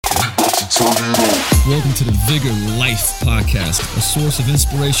Welcome to the Vigor Life Podcast, a source of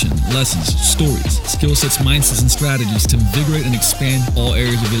inspiration, lessons, stories, skill sets, mindsets, and strategies to invigorate and expand all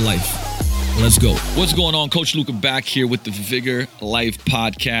areas of your life. Let's go. What's going on? Coach Luca back here with the Vigor Life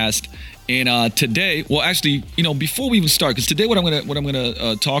Podcast. And today, well, actually, before we even start, because today what I'm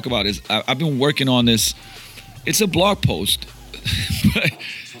gonna talk about is I've been working on this. It's a blog post, but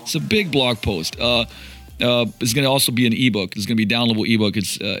it's a big blog post. It's going to also be an ebook. It's going to be a downloadable ebook.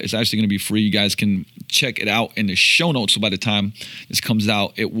 It's actually going to be free. You guys can check it out in the show notes. So by the time this comes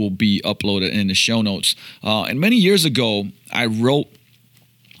out, it will be uploaded in the show notes. And many years ago, I wrote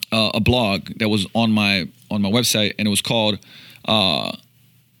a blog that was on my website, and it was called "I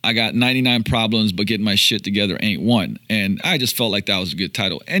Got 99 Problems, but Getting My Shit Together Ain't One." And I just felt like that was a good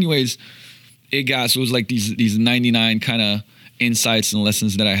title. Anyways, it was like these 99 kind of insights and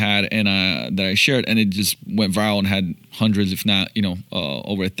lessons that I had and that I shared, and it just went viral and had hundreds, if not,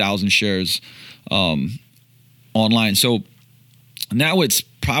 over 1,000 shares online. So now it's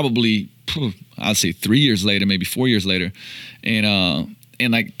probably, I'd say 3 years later, maybe 4 years later, and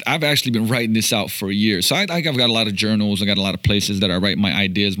like I've actually been writing this out for a year. So I've got a lot of journals, I got a lot of places that I write my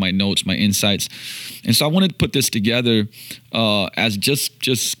ideas, my notes, my insights, and so I wanted to put this together as just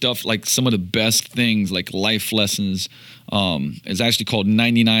stuff like some of the best things, like life lessons. It's actually called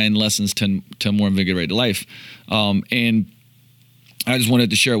 99 Lessons to a More Invigorated Life. And I just wanted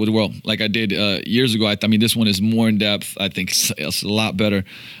to share it with the world like I did years ago. I mean, this one is more in depth. I think it's a lot better.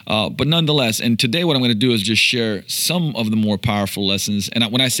 But nonetheless, and today what I'm going to do is just share some of the more powerful lessons. And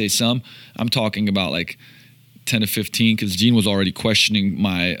when I say some, I'm talking about like 10 to 15, because Gene was already questioning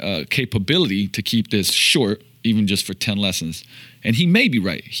my capability to keep this short, even just for 10 lessons. And he may be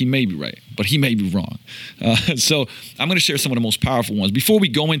right, but he may be wrong. So I'm going to share some of the most powerful ones. Before we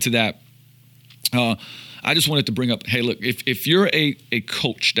go into that, I just wanted to bring up, hey, look, if you're a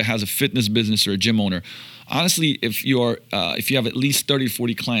coach that has a fitness business or a gym owner, honestly, if you have at least 30 to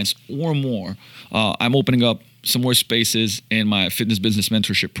 40 clients or more, I'm opening up some more spaces in my fitness business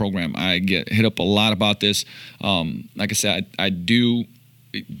mentorship program. I get hit up a lot about this. Like I said, I do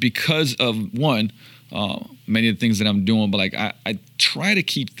because of one, many of the things that I'm doing, but like I try to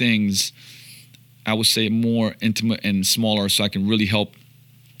keep things, I would say, more intimate and smaller, so I can really help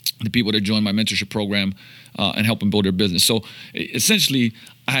the people that join my mentorship program and help them build their business. So essentially,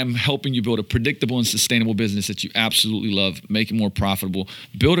 I'm helping you build a predictable and sustainable business that you absolutely love, make it more profitable,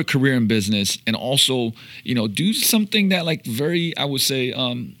 build a career in business, and also, do something that like very, I would say,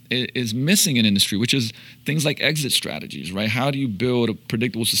 is missing in industry, which is things like exit strategies, right? How do you build a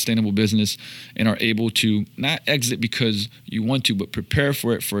predictable, sustainable business and are able to not exit because you want to, but prepare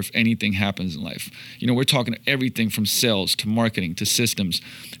for it for if anything happens in life? We're talking everything from sales to marketing to systems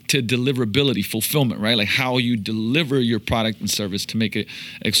to deliverability, fulfillment, right? Like how you deliver your product and service to make it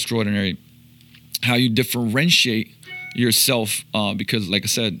extraordinary, how you differentiate yourself, because like I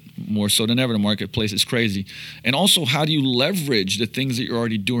said, more so than ever, the marketplace is crazy. And also, how do you leverage the things that you're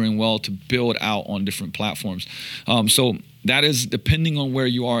already doing well to build out on different platforms? So that is, depending on where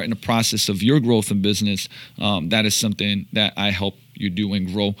you are in the process of your growth in business, that is something that I help you do and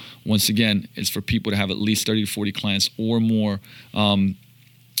grow. Once again, it's for people to have at least 30 to 40 clients or more.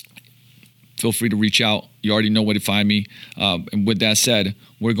 Feel free to reach out. You already know where to find me. And with that said,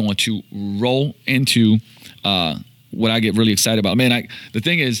 we're going to roll into what I get really excited about. Man, the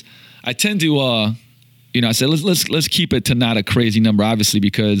thing is, I tend to, I said let's keep it to not a crazy number, obviously,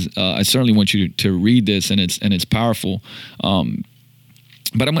 because I certainly want you to read this and it's powerful.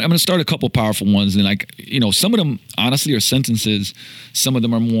 But I'm going to start a couple powerful ones, and some of them honestly are sentences. Some of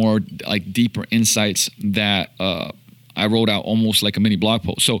them are more like deeper insights that I wrote out almost like a mini blog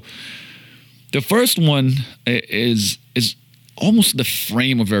post. So the first one is almost the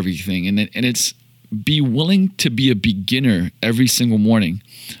frame of everything, and it's be willing to be a beginner every single morning.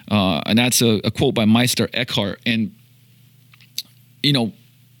 And that's a quote by Meister Eckhart. And,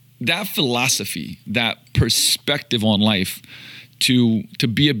 that philosophy, that perspective on life to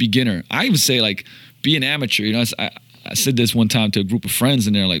be a beginner, I even say like be an amateur. I said this one time to a group of friends,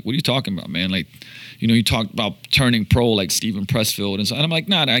 and they're like, what are you talking about, man? Like, you talk about turning pro like Steven Pressfield. And so and I'm like,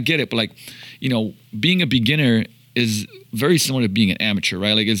 nah, I get it. But like, being a beginner is very similar to being an amateur,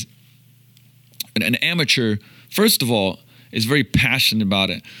 right? Like an amateur, first of all, is very passionate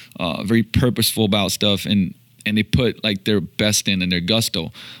about it, very purposeful about stuff, and they put like their best in and their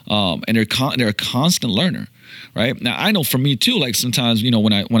gusto, and they're a constant learner, right? Now I know for me too, like sometimes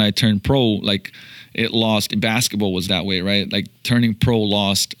when I turned pro, like it lost. Basketball was that way, right? Like turning pro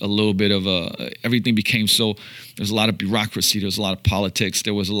lost a little bit of everything became so. There's a lot of bureaucracy. There's a lot of politics.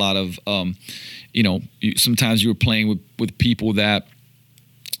 There was a lot of, sometimes you were playing with people that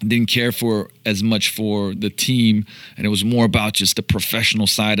didn't care for as much for the team, and it was more about just the professional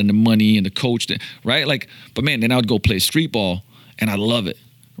side and the money and the coach, right? Like, but man, then I would go play street ball, and I love it,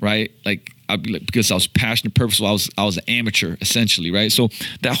 right? Like, I'd be like, because I was passionate, purposeful. I was an amateur essentially, right? So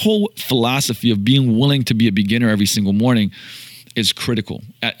that whole philosophy of being willing to be a beginner every single morning is critical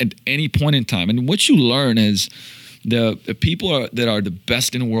at any point in time. And what you learn is the people that are the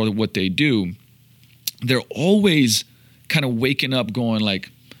best in the world at what they do, they're always kind of waking up going like,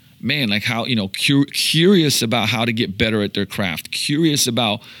 man, like how, curious about how to get better at their craft, curious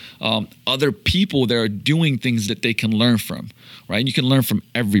about other people that are doing things that they can learn from, right? And you can learn from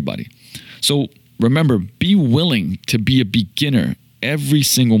everybody. So remember, be willing to be a beginner every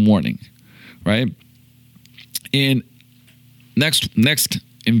single morning, right? And next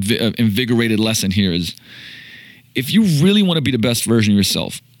invigorated lesson here is, if you really want to be the best version of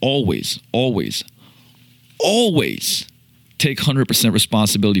yourself, always take 100%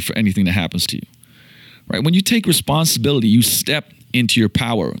 responsibility for anything that happens to you, right? When you take responsibility, you step into your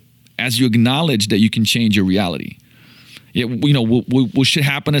power as you acknowledge that you can change your reality. Yeah, will shit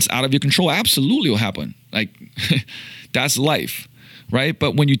happen that's out of your control? Absolutely will happen. Like, that's life, right?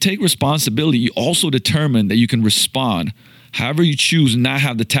 But when you take responsibility, you also determine that you can respond however you choose and not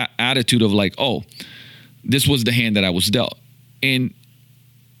have the attitude of like, oh, this was the hand that I was dealt. And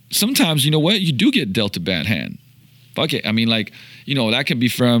sometimes, you know what? You do get dealt a bad hand. Fuck it. I mean, like, that can be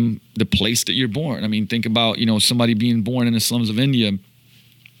from the place that you're born. I mean, think about, somebody being born in the slums of India.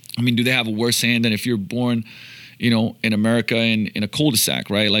 I mean, do they have a worse hand than if you're born, in America in a cul-de-sac,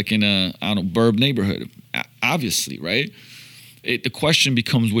 right? Like in a, burb neighborhood, obviously, right? The question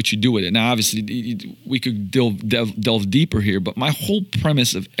becomes what you do with it. Now, obviously, we could delve deeper here, but my whole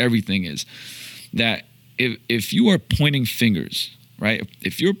premise of everything is that if you are pointing fingers, right?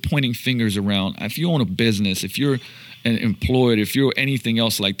 If you're pointing fingers around, if you own a business, if you're employed, if you're anything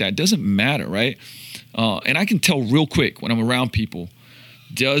else like that, it doesn't matter, right? And I can tell real quick when I'm around people,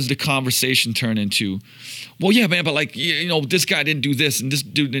 does the conversation turn into, well, yeah, man, but like, this guy didn't do this and this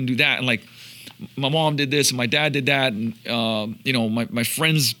dude didn't do that. And like, my mom did this and my dad did that. And, my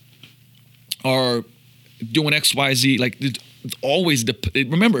friends are doing X, Y, Z. Like, it's always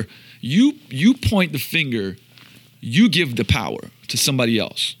remember, you point the finger, you give the power to somebody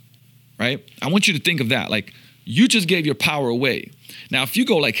else, right? I want you to think of that. Like, you just gave your power away. Now, if you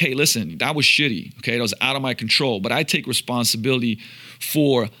go like, hey, listen, that was shitty, okay? That was out of my control, but I take responsibility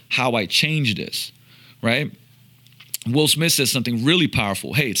for how I changed this, right? Will Smith says something really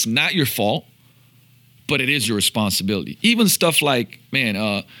powerful. Hey, it's not your fault, but it is your responsibility. Even stuff like,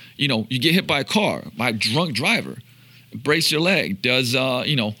 man, you get hit by a car, by a drunk driver, brace your leg, does,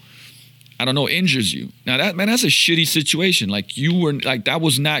 injures you. Now, that's a shitty situation. Like, that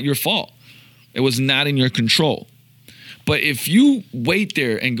was not your fault. It was not in your control. But if you wait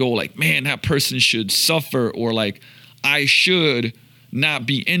there and go like, man, that person should suffer, or like, I should not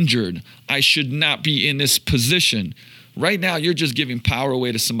be injured, I should not be in this position. Right now, you're just giving power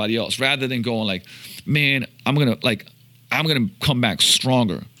away to somebody else rather than going like, man, I'm going to come back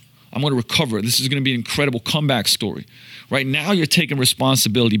stronger. I'm going to recover. This is going to be an incredible comeback story. Right now, you're taking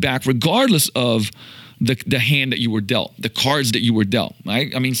responsibility back regardless of the hand that you were dealt, the cards that you were dealt,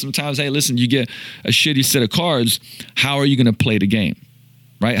 right? I mean, sometimes, hey, listen, you get a shitty set of cards. How are you going to play the game,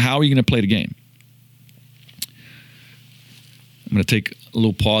 right? How are you going to play the game? I'm going to take a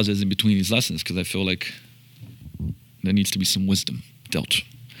little pauses in between these lessons because I feel like there needs to be some wisdom dealt.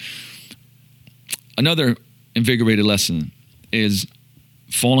 Another invigorated lesson is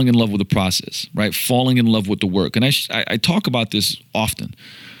falling in love with the process, right? Falling in love with the work. And I talk about this often,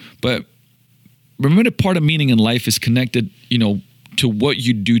 but remember that part of meaning in life is connected, to what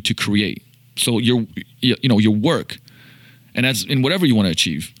you do to create. So your work, and that's in whatever you want to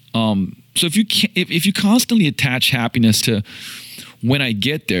achieve. So if you constantly attach happiness to when I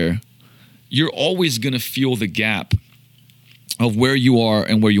get there, you're always going to feel the gap of where you are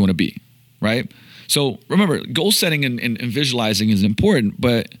and where you want to be, right? So remember, goal setting and visualizing is important,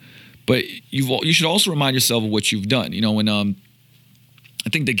 but you should also remind yourself of what you've done. When I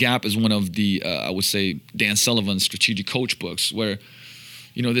think The Gap is one of the, I would say, Dan Sullivan's strategic coach books where,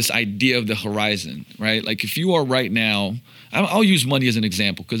 this idea of the horizon, right? Like if you are right now, I'll use money as an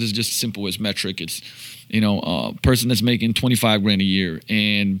example because it's just simple as metric. It's, a person that's making 25 grand a year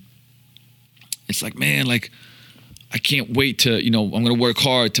and it's like, man, like I can't wait to, I'm going to work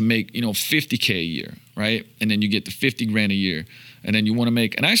hard to make, 50K a year, right? And then you get the 50 grand a year. And then you want to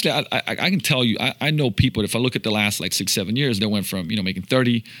make, and actually, I can tell you, I know people, if I look at the last like 6-7 years, they went from, making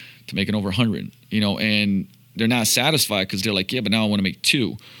 30 to making over 100, and they're not satisfied because they're like, yeah, but now I want to make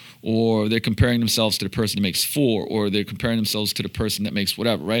 2. or they're comparing themselves to the person that makes 4, or they're comparing themselves to the person that makes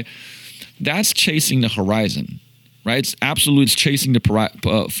whatever, right? That's chasing the horizon, right? It's chasing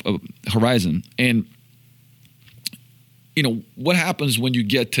the horizon. And, what happens when you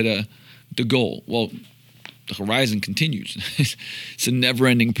get to the goal? Well, the horizon continues. It's a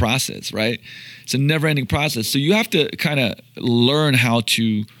never-ending process, right? It's a never-ending process. So you have to kind of learn how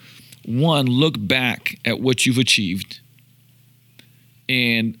to, one, look back at what you've achieved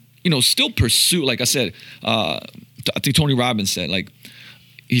and, still pursue, like I said, I think Tony Robbins said,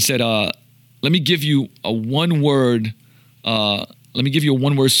 he said, let me give you a one-word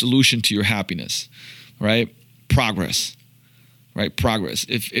solution to your happiness, right? Progress, right? Progress.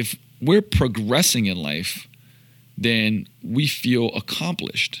 If we're progressing in life, then we feel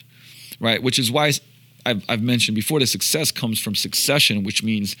accomplished, right? Which is why I've mentioned before that success comes from succession, which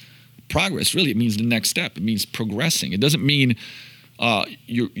means progress. Really, it means the next step. It means progressing. It doesn't mean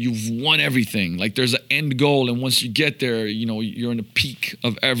you've won everything. Like there's an end goal, and once you get there, you're in the peak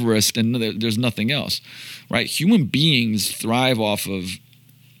of Everest, and there's nothing else, right? Human beings thrive off of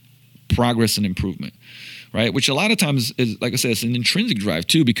progress and improvement, right? Which a lot of times is, like I said, it's an intrinsic drive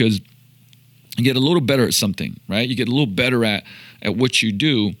too, because you get a little better at something, right? You get a little better at what you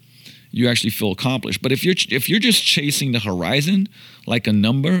do, you actually feel accomplished. But if you're just chasing the horizon like a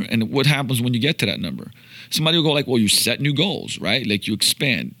number, and what happens when you get to that number? Somebody will go like, well, you set new goals, right? Like you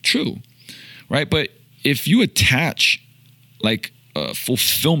expand. True, right? But if you attach like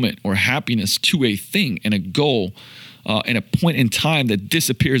fulfillment or happiness to a thing and a goal and a point in time that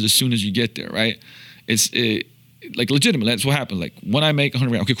disappears as soon as you get there, right? It's like legitimate. That's what happens. Like when I make 100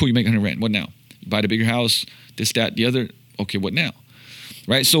 rand, okay, cool, you make 100 rand. What now? You buy the bigger house, this, that, the other. Okay, what now?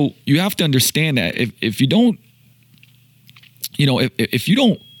 Right? So you have to understand that if you don't, if you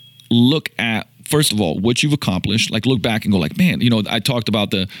don't look at, first of all, what you've accomplished, like look back and go like, man, I talked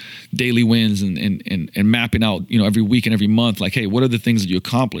about the daily wins and mapping out, every week and every month, like, hey, what are the things that you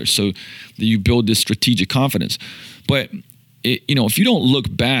accomplished so that you build this strategic confidence? But, if you don't look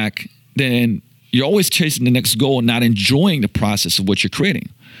back, then you're always chasing the next goal and not enjoying the process of what you're creating,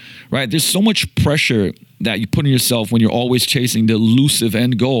 right? There's so much pressure that you put on yourself when you're always chasing the elusive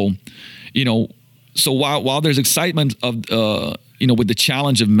end goal, So while there's excitement of, with the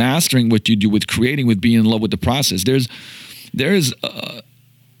challenge of mastering what you do, with creating, with being in love with the process, there is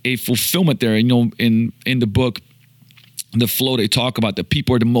a fulfillment there. In the book, The Flow, they talk about that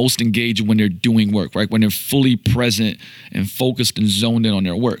people are the most engaged when they're doing work, right? When they're fully present and focused and zoned in on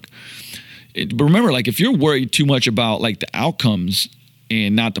their work. But remember, like if you're worried too much about like the outcomes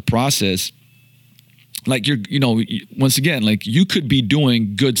and not the process, like once again, like you could be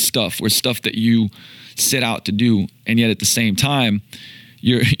doing good stuff or stuff that you set out to do, and yet at the same time,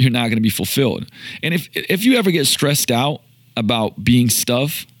 you're not going to be fulfilled. And if you ever get stressed out about being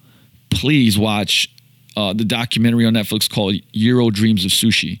stuff, please watch the documentary on Netflix called Euro Dreams of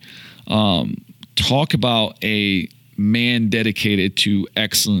Sushi. Talk about a man dedicated to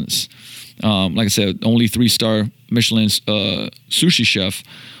excellence. Like I said, only 3-star Michelin sushi chef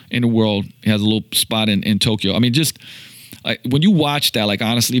in the world. He has a little spot in Tokyo. I mean, just when you watch that, like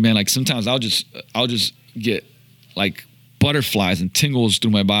honestly, man, like sometimes I'll just get like butterflies and tingles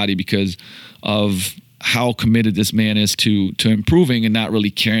through my body because of how committed this man is to improving and not really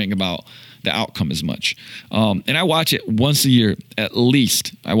caring about the outcome as much. And I watch it once a year at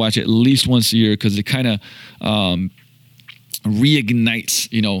least. I watch it at least once a year because it kind of reignites,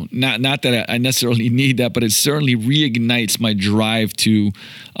 not that I necessarily need that, but it certainly reignites my drive to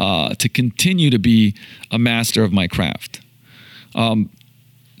continue to be a master of my craft.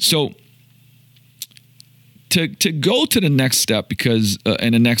 So to go to the next step, because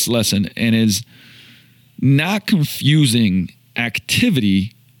and the next lesson, and is not confusing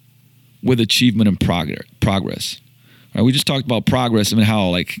activity with achievement and progress. Right? We just talked about progress and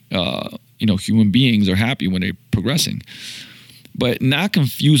how human beings are happy when they're progressing. But not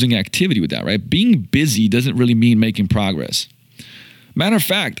confusing activity with that, right? Being busy doesn't really mean making progress. Matter of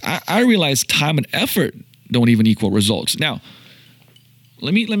fact, I realize time and effort don't even equal results. Now,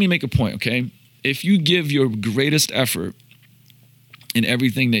 let me make a point, okay? If you give your greatest effort in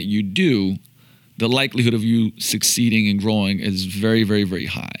everything that you do, the likelihood of you succeeding and growing is very, very, very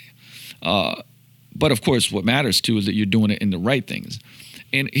high. But of course, what matters too is that you're doing it in the right things.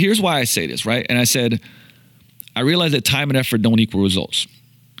 And here's why I say this, right? And I said, I realize that time and effort don't equal results.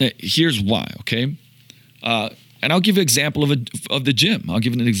 Here's why, okay? And I'll give you an example of the gym. I'll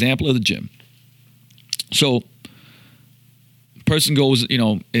give you an example of the gym. So, person goes,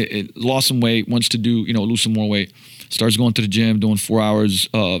 it lost some weight, wants to do, lose some more weight, starts going to the gym, doing 4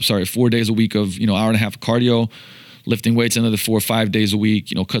 days a week of, hour and a half of cardio, lifting weights another 4 or 5 days a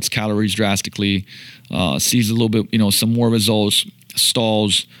week, cuts calories drastically, sees a little bit, some more results,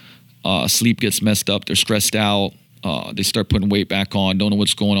 stalls, sleep gets messed up, they're stressed out, they start putting weight back on, don't know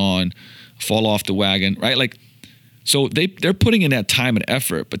what's going on, fall off the wagon, right? Like, so they're putting in that time and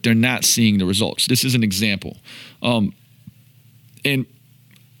effort, but they're not seeing the results. This is an example. And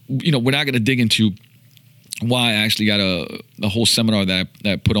we're not going to dig into why I actually got a whole seminar that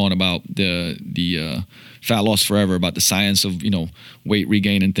I put on about the Fat Loss Forever, about the science of, weight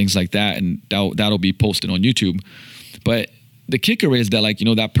regain and things like that. And that'll be posted on YouTube. But the kicker is that, like,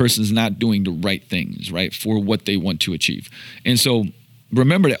 that person's not doing the right things, right, for what they want to achieve. And so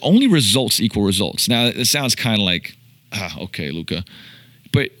remember that only results equal results. Now, it sounds kind of like, okay, Luca.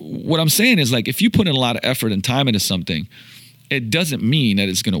 But what I'm saying is, like, if you put in a lot of effort and time into something, it doesn't mean that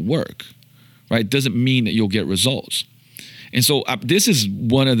it's going to work, right? It doesn't mean that you'll get results. And so this is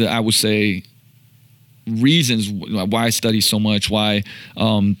one of the, I would say, reasons why I study so much, why,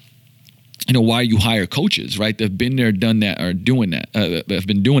 why you hire coaches, right? They've been there, done that, or doing that. They've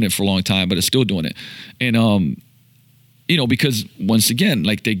been doing it for a long time, but are still doing it. And, because once again,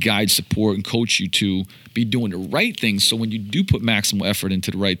 like, they guide, support, and coach you to be doing the right things. So when you do put maximal effort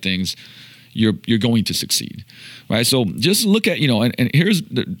into the right things, you're going to succeed, right? So just look at, and here's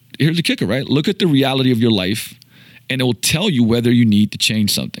the kicker, right? Look at the reality of your life, and it will tell you whether you need to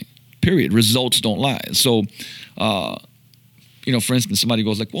change something, period. Results don't lie. So, for instance, somebody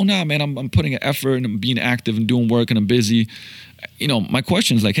goes like, well, nah, man, I'm putting an effort and I'm being active and doing work and I'm busy. My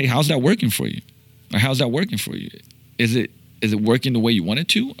question is like, hey, how's that working for you? Or how's that working for you? Is it working the way you want it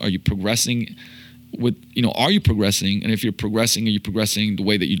to? Are you progressing are you progressing? And if you're progressing, are you progressing the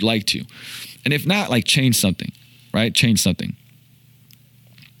way that you'd like to? And if not, like, change something, right? Change something.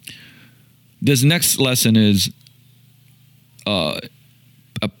 This next lesson is a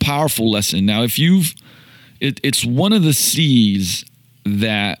powerful lesson. Now, if it's one of the C's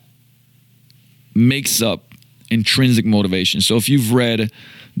that makes up intrinsic motivation. So if you've read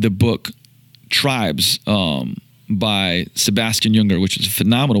the book Tribes by Sebastian Junger, which is a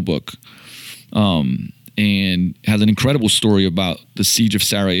phenomenal book, and has an incredible story about the siege of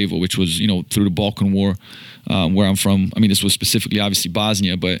Sarajevo, which was, through the Balkan War, where I'm from. I mean, this was specifically, obviously,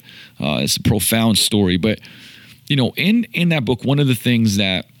 Bosnia, but it's a profound story. But, in that book, one of the things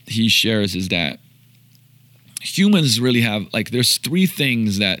that he shares is that humans really have, like, there's 3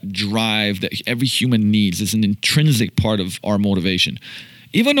 things that drive, that every human needs. It's an intrinsic part of our motivation.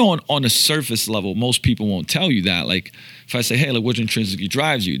 Even though on a surface level, most people won't tell you that. Like, if I say, hey, like, what intrinsically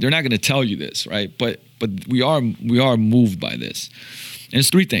drives you? They're not going to tell you this, right? But we are moved by this. And it's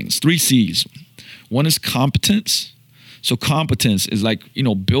 3 things, 3 C's. One is competence. So competence is like,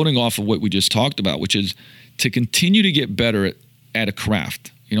 building off of what we just talked about, which is to continue to get better at a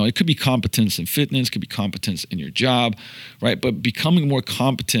craft. It could be competence in fitness, could be competence in your job, right? But becoming more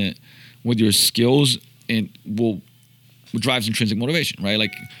competent with your skills and what drives intrinsic motivation, right?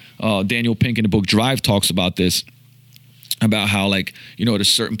 Like Daniel Pink in the book Drive talks about this, about how, like, at a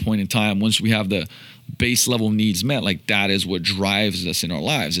certain point in time, once we have the base level needs met, like, that is what drives us in our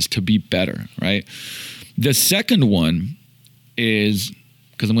lives, is to be better, right? The second one is,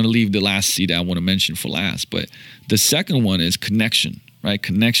 because I'm going to leave the last C that I want to mention for last, but the second one is connection, right?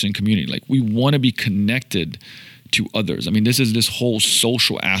 Connection, community. Like, we want to be connected to others. I mean, this is this whole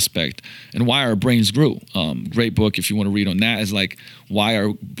social aspect and why our brains grew. Great book, if you want to read on that, is like why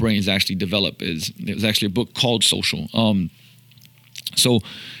our brains actually develop. It was actually a book called Social. So,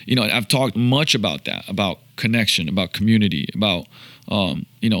 I've talked much about that, about connection, about community, about,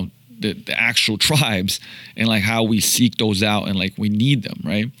 the actual tribes, and like how we seek those out and like we need them,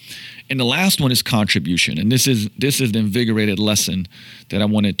 right? And the last one is contribution. And this is the invigorated lesson that I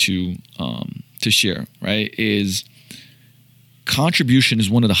wanted to share, right? Is contribution is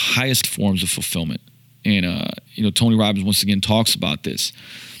one of the highest forms of fulfillment. And, Tony Robbins once again talks about this.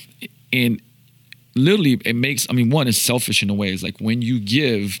 And literally it makes, one, it's selfish in a way. It's like when you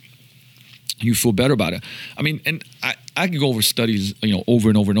give, you feel better about it. I mean, and I could go over studies, over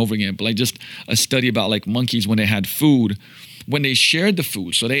and over and over again, but like just a study about like monkeys when they had food, when they shared the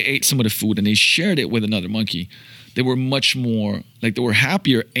food, so they ate some of the food and they shared it with another monkey, they were much more, like they were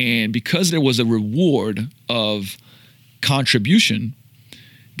happier. And because there was a reward of contribution,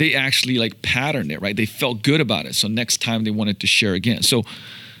 they actually like patterned it, right? They felt good about it. So next time they wanted to share again. So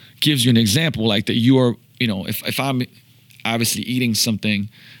gives you an example like that you are, if I'm obviously eating something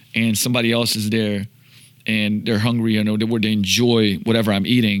and somebody else is there and they're hungry and they enjoy whatever I'm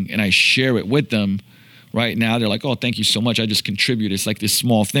eating and I share it with them, right now they're like, oh, thank you so much. I just contribute. It's like this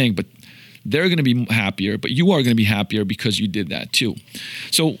small thing, but they're going to be happier, but you are going to be happier because you did that too.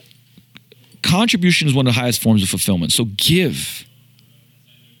 So contribution is one of the highest forms of fulfillment. So give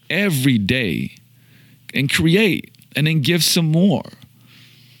every day and create, and then give some more.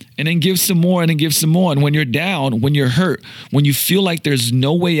 And then give some more, and then give some more. And when you're down, when you're hurt, when you feel like there's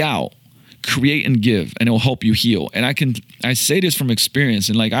no way out, create and give, and it'll help you heal. And I say this from experience.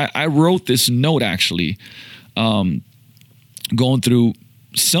 And like, I wrote this note actually, going through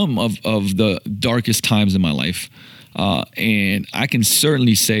some of the darkest times in my life. And I can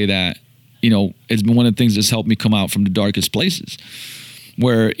certainly say that, it's been one of the things that's helped me come out from the darkest places,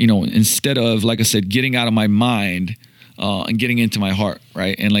 where, instead of, like I said, getting out of my mind, and getting into my heart,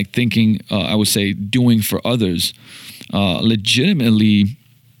 right? And like thinking, I would say, doing for others, legitimately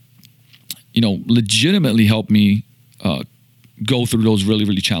helped me go through those really,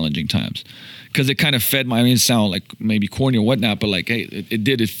 really challenging times. Because it kind of fed my, it sound like maybe corny or whatnot, but like, hey,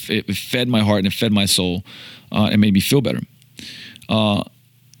 it fed my heart and it fed my soul, and made me feel better.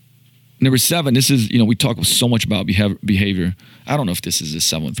 Number 7, this is, we talk so much about behavior. I don't know if this is the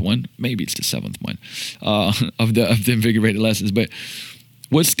 7th one. Maybe it's the 7th one of the Invigorated lessons. But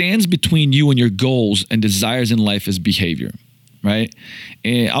what stands between you and your goals and desires in life is behavior, right?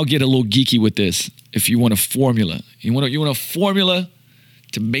 And I'll get a little geeky with this. If you want a formula, you want a formula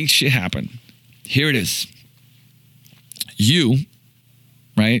to make shit happen. Here it is. You,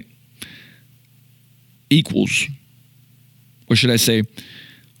 right, equals, or should I say,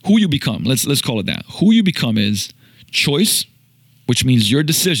 who you become. Let's call it that. Who you become is choice, which means your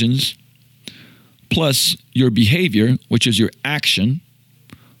decisions, plus your behavior, which is your action,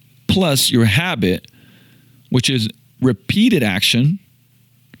 plus your habit, which is repeated action,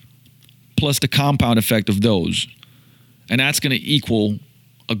 plus the compound effect of those. And that's going to equal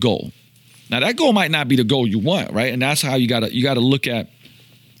a goal. Now that goal might not be the goal you want, right? And that's how you gotta look at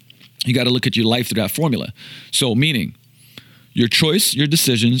your life through that formula. So meaning, your choice, your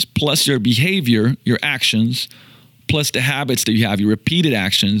decisions, plus your behavior, your actions, plus the habits that you have, your repeated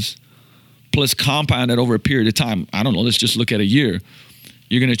actions, plus compound that over a period of time. I don't know, let's just look at a year.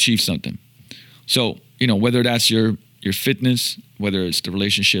 You're going to achieve something. So, whether that's your fitness, whether it's the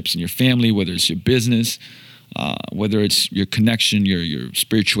relationships in your family, whether it's your business, whether it's your connection, your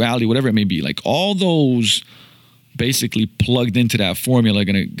spirituality, whatever it may be, like all those basically plugged into that formula are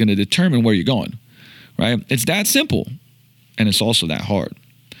going to determine where you're going, right? It's that simple. And it's also that hard.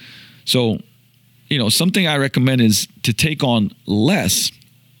 So, something I recommend is to take on less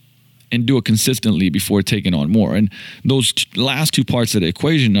and do it consistently before taking on more. And those last two parts of the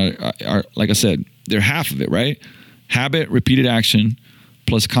equation are, like I said, they're half of it, right? Habit, repeated action,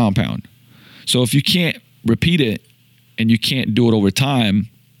 plus compound. So if you can't repeat it and you can't do it over time,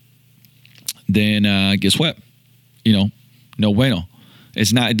 then guess what? No bueno.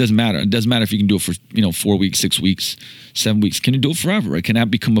 It doesn't matter. It doesn't matter if you can do it for, 4 weeks, 6 weeks, 7 weeks. Can you do it forever, right? Can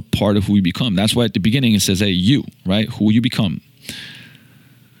that become a part of who you become? That's why at the beginning it says, hey, you, right? Who you become.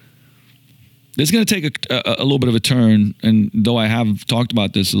 This is going to take a little bit of a turn. And though I have talked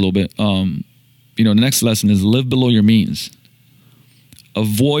about this a little bit, the next lesson is live below your means.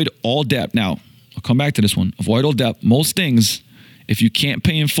 Avoid all debt. Now, I'll come back to this one. Avoid all debt. Most things, if you can't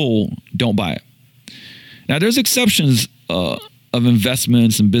pay in full, don't buy it. Now, there's exceptions of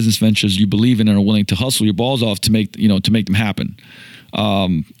investments and business ventures you believe in and are willing to hustle your balls off to make them happen.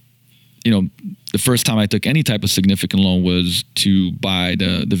 The first time I took any type of significant loan was to buy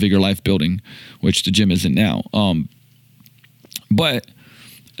the Vigor Life building, which the gym isn't now. But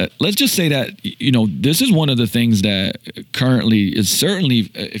let's just say that, this is one of the things that currently is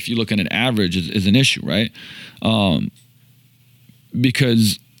certainly, if you look at an average, is an issue, right?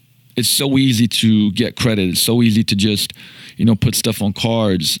 Because it's so easy to get credit. It's so easy to just, put stuff on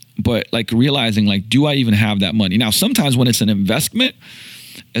cards. But like realizing, like, do I even have that money? Now, sometimes when it's an investment,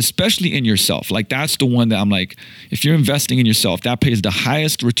 especially in yourself, like that's the one that I'm like, if you're investing in yourself, that pays the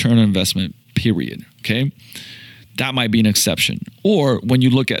highest return on investment, period. Okay. That might be an exception. Or when you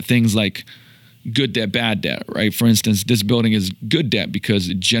look at things like good debt, bad debt, right? For instance, this building is good debt because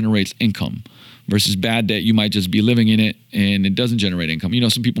it generates income versus bad debt. You might just be living in it and it doesn't generate income.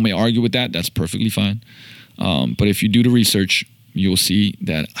 Some people may argue with that. That's perfectly fine. But if you do the research, you'll see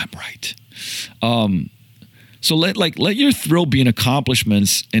that I'm right. So let your thrill be in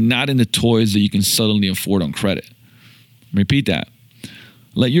accomplishments and not in the toys that you can suddenly afford on credit. Repeat that.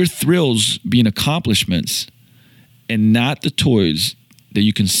 Let your thrills be in accomplishments and not the toys that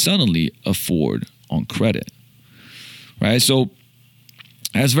you can suddenly afford on credit. Right? So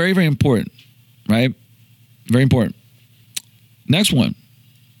that's very, very important. Right? Very important. Next one.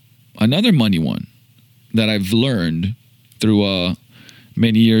 Another money one that I've learned through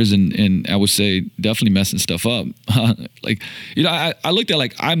many years, and I would say definitely messing stuff up. Like, you know, I looked at,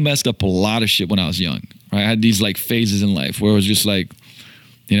 like, I messed up a lot of shit when I was young, right? I had these like phases in life where it was just like,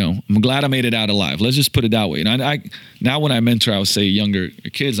 you know, I'm glad I made it out alive. Let's just put it that way. And I now when I mentor, I would say younger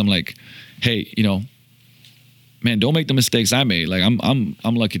kids, I'm like, hey, you know, man, don't make the mistakes I made. Like, I'm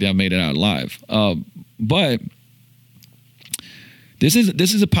lucky that I made it out alive. But this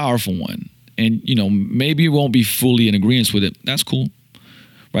is a powerful one. And, you know, maybe you won't be fully in agreement with it. That's cool.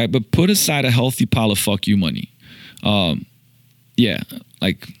 Right. But put aside a healthy pile of fuck you money. Yeah.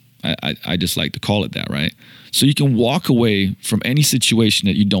 Like, I just like to call it that. Right. So you can walk away from any situation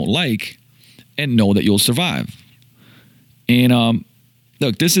that you don't like and know that you'll survive. And,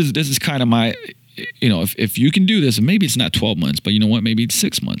 look, this is kind of my, you know, if you can do this, and maybe it's not 12 months, but you know what, maybe it's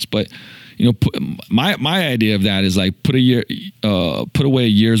 6 months, but, you know, my idea of that is like put away a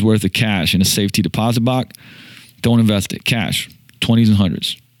year's worth of cash in a safety deposit box. Don't invest it. Cash, 20s and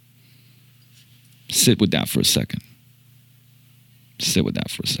 100s. Sit with that for a second.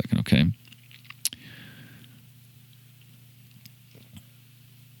 Okay?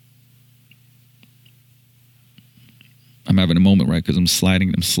 I'm having a moment, right? Because I'm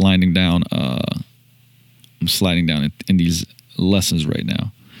sliding down in these lessons right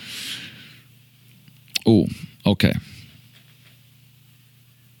now. Oh, okay.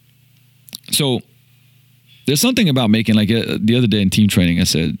 So there's something about making, like, the other day in team training, I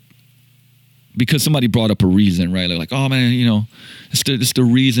said, because somebody brought up a reason, right? Like, oh man, you know, it's the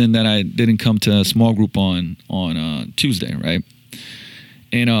reason that I didn't come to a small group on Tuesday, right?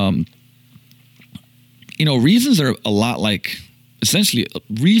 And you know, reasons are a lot like, essentially,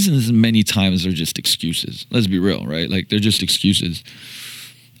 reasons many times are just excuses. Let's be real, right? Like, they're just excuses.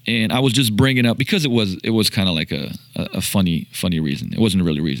 And I was just bringing up, because it was kind of like a funny reason. It wasn't a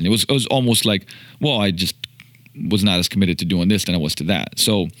really reason. It was almost like, well, I just was not as committed to doing this than I was to that.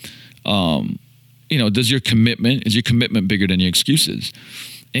 So, you know, is your commitment bigger than your excuses?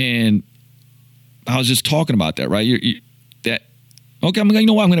 And I was just talking about that, right? Okay, you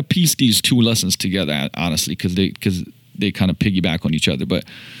know what? I'm going to piece these two lessons together, honestly, because they kind of piggyback on each other.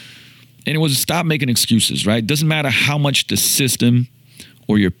 And it was, stop making excuses, right? Doesn't matter how much the system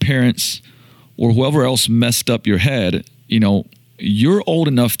or your parents or whoever else messed up your head, you know, you're old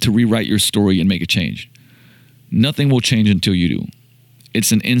enough to rewrite your story and make a change. Nothing will change until you do.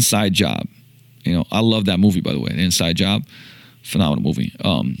 It's an inside job. You know, I love that movie, by the way, The Inside Job. Phenomenal movie.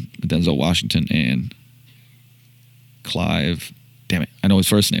 Denzel Washington and Clive. Damn it. I know his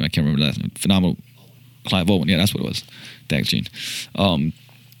first name. I can't remember the last name. Phenomenal. Clive Owen. Yeah, that's what it was. Thanks, Gene.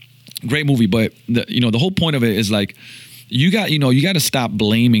 Great movie. But the whole point of it is, like, you got to stop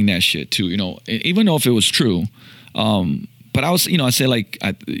blaming that shit too, you know, even though if it was true. But I say, like,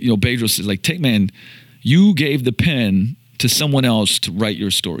 Pedro says, like, you gave the pen to someone else to write your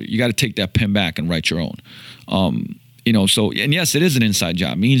story. You got to take that pen back and write your own. You know, so, and yes, it is an inside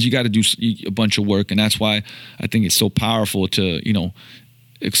job. It means you got to do a bunch of work. And that's why I think it's so powerful to, you know,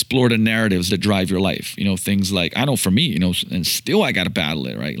 explore the narratives that drive your life. You know, things like, I know for me, you know, and still I got to battle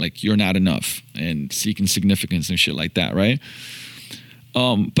it, right? Like, you're not enough and seeking significance and shit like that, right?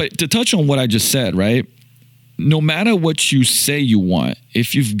 But to touch on what I just said, right? No matter what you say you want,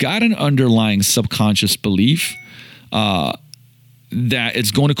 if you've got an underlying subconscious belief that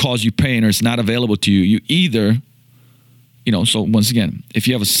it's going to cause you pain or it's not available to you, you either, you know, so once again, if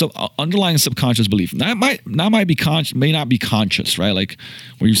you have a underlying subconscious may not be conscious, right? Like,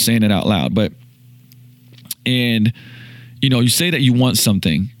 where you're saying it out loud, and you know, you say that you want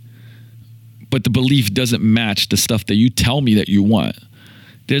something, but the belief doesn't match the stuff that you tell me that you want.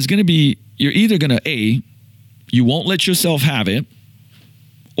 You're either going to, you won't let yourself have it,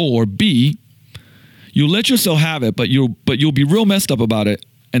 or B, you let yourself have it, but you'll be real messed up about it,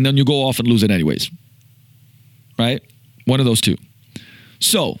 and then you go off and lose it anyways. Right? One of those two.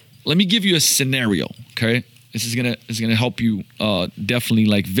 So let me give you a scenario. Okay, this is gonna help you definitely,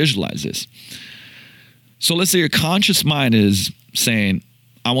 like, visualize this. So let's say your conscious mind is saying,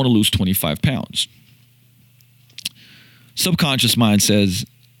 I want to lose 25 pounds. Subconscious mind says,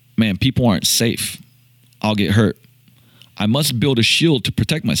 man, people aren't safe. I'll get hurt. I must build a shield to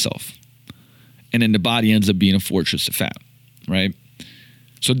protect myself. And then the body ends up being a fortress of fat, right?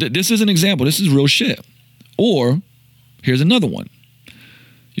 So this is an example. This is real shit. Or here's another one.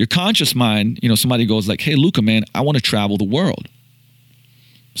 Your conscious mind, you know, somebody goes like, hey, Luca, man, I want to travel the world.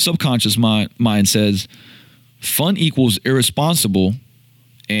 Subconscious mind says, fun equals irresponsible.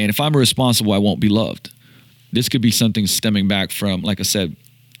 And if I'm irresponsible, I won't be loved. This could be something stemming back from, like I said,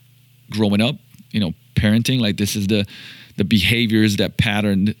 growing up, you know, parenting. Like, this is the behaviors that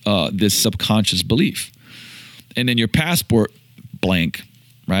patterned this subconscious belief. And then your passport blank,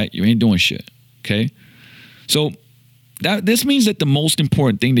 right? You ain't doing shit, okay? So this means that the most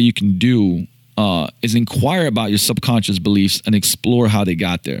important thing that you can do is inquire about your subconscious beliefs and explore how they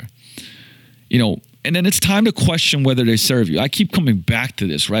got there. And then it's time to question whether they serve you. I keep coming back to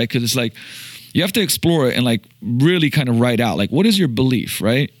this, right? Because it's like, you have to explore it and like really kind of write out, like, what is your belief,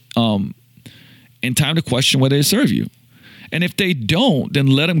 right? And time to question whether they serve you. And if they don't, then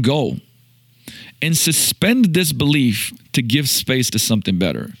let them go and suspend this belief to give space to something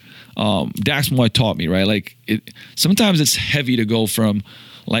better. Dax Moy taught me, right? Like sometimes it's heavy to go from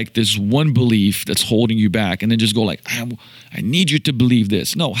like this one belief that's holding you back and then just go like, I need you to believe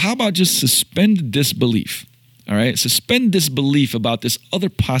this. No, how about just suspend this belief? All right. Suspend this belief about this other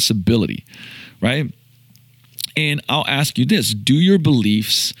possibility, right? And I'll ask you this, do your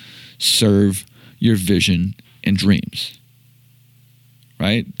beliefs serve your vision and dreams?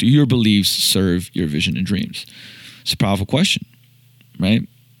 Right? Do your beliefs serve your vision and dreams? It's a powerful question, right?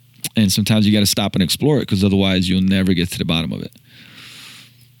 And sometimes you got to stop and explore it because otherwise you'll never get to the bottom of it.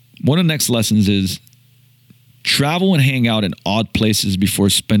 One of the next lessons is travel and hang out in odd places before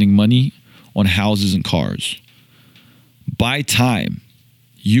spending money on houses and cars. Buy time.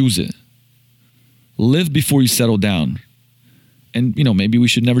 Use it. Live before you settle down. And, maybe we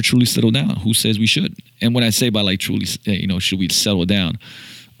should never truly settle down. Who says we should? And when I say by like truly, should we settle down?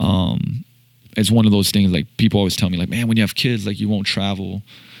 It's one of those things like people always tell me like, man, when you have kids, like you won't travel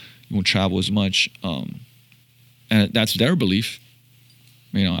as much. And that's their belief.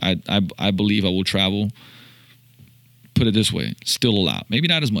 I believe I will travel. Put it this way, still a lot. Maybe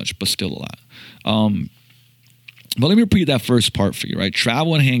not as much, but still a lot. But let me repeat that first part for you, right?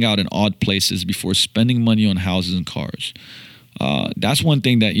 Travel and hang out in odd places before spending money on houses and cars. That's one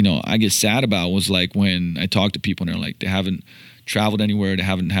thing that, I get sad about was like when I talk to people and they're like, they haven't traveled anywhere. They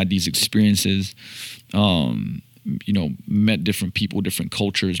haven't had these experiences, met different people, different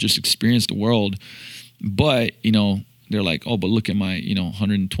cultures, just experienced the world. But, they're like, oh, but look at my,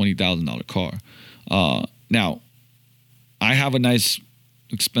 $120,000 car. Now, I have a nice,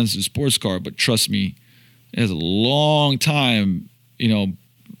 expensive sports car, but trust me, it was a long time,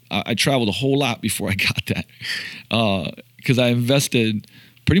 I traveled a whole lot before I got that. Because I invested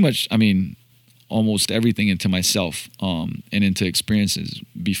pretty much, almost everything into myself and into experiences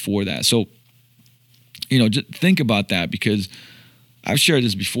before that. So, just think about that because I've shared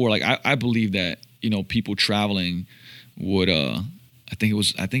this before. Like I believe that, people traveling would, I think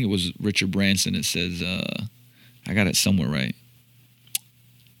it was Richard Branson that says, I got it somewhere, right?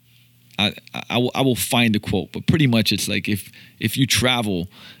 I will find the quote, but pretty much it's like if you travel,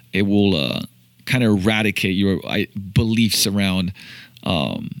 it will kind of eradicate your beliefs around,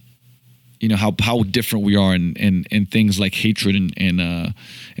 how different we are in things like hatred and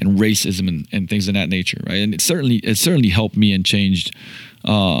racism and things of that nature, right? And it certainly helped me and changed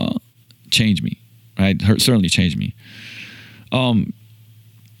me, right? Certainly changed me. All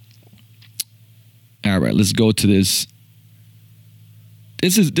right, let's go to this.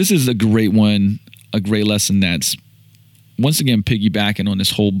 This is a great one, a great lesson that's once again piggybacking on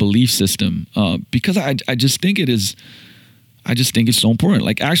this whole belief system because I just think it's so important.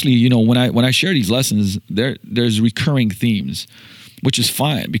 Like actually, when I share these lessons, there's recurring themes, which is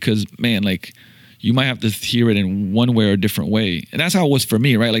fine because man, like you might have to hear it in one way or a different way, and that's how it was for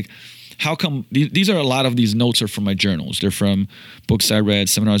me, right? Like how come these are a lot of these notes are from my journals. They're from books I read,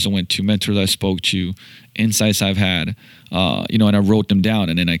 seminars I went to, mentors I spoke to, insights I've had, and I wrote them down,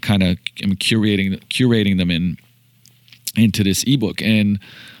 and then I kind of am curating them into this ebook. And,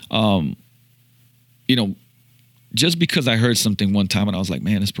 just because I heard something one time and I was like,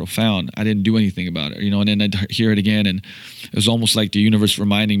 man, it's profound. I didn't do anything about it, and then I'd hear it again. And it was almost like the universe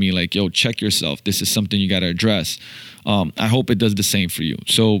reminding me like, yo, check yourself. This is something you got to address. I hope it does the same for you.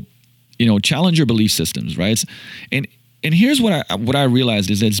 So, challenge your belief systems, right? And here's what I realized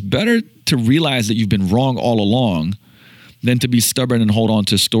is that it's better to realize that you've been wrong all along than to be stubborn and hold on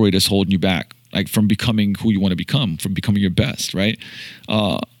to a story that's holding you back, like from becoming who you want to become, from becoming your best, right?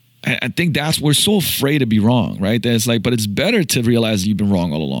 I think we're so afraid to be wrong, right? That's like, but it's better to realize that you've been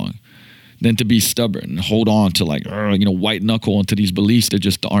wrong all along than to be stubborn and hold on to like, white knuckle into these beliefs that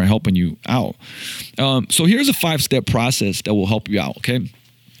just aren't helping you out. So here's a 5-step process that will help you out, okay?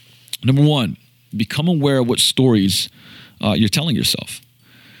 Number 1, become aware of what stories you're telling yourself.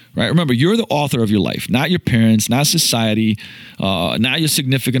 Right? Remember, you're the author of your life, not your parents, not society, not your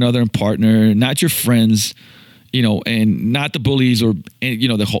significant other and partner, not your friends, and not the bullies or,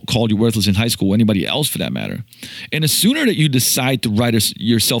 that called you worthless in high school, anybody else for that matter. And the sooner that you decide to write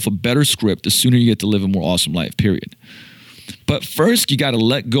yourself a better script, the sooner you get to live a more awesome life, period. But first, you got to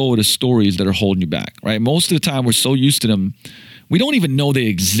let go of the stories that are holding you back, right? Most of the time, we're so used to them, we don't even know they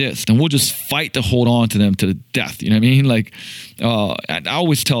exist, and we'll just fight to hold on to them to the death. You know what I mean? Like, I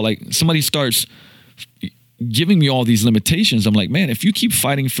always tell, like, somebody starts giving me all these limitations. I'm like, man, if you keep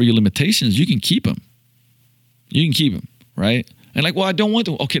fighting for your limitations, you can keep them. You can keep them, right? And like, well, I don't want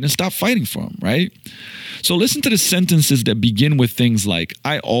to. Okay, then stop fighting for them, right? So listen to the sentences that begin with things like,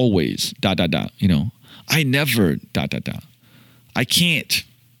 I always, ... you know, I never, ... I can't,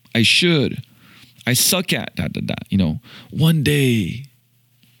 I should, I suck at, ... you know, one day,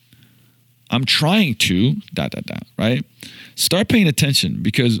 I'm trying to, ... right? Start paying attention,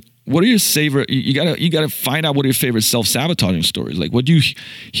 because what are your favorite, you gotta find out what are your favorite self-sabotaging stories. Like, what do you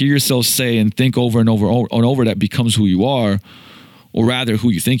hear yourself say and think over and over and over that becomes who you are, or rather who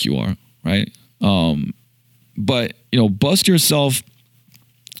you think you are, right? But, you know, bust yourself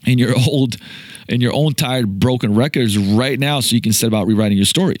in your own tired, broken records right now so you can set about rewriting your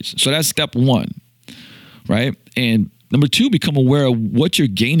stories. So that's step one, right? And number two, become aware of what you're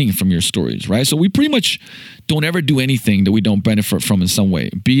gaining from your stories, right? So we pretty much don't ever do anything that we don't benefit from in some way,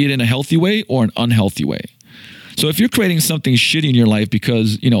 be it in a healthy way or an unhealthy way. So if you're creating something shitty in your life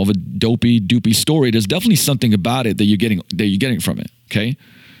because, you know, of a doopy story, there's definitely something about it that you're getting from it, okay?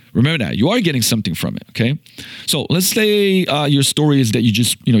 Remember that. You are getting something from it, okay? So let's say your story is that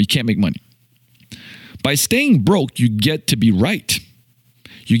you can't make money. By staying broke, you get to be right.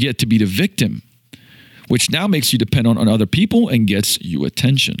 You get to be the victim, which now makes you dependent on other people and gets you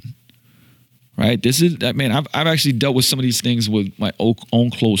attention, right? This is, man, I've actually dealt with some of these things with my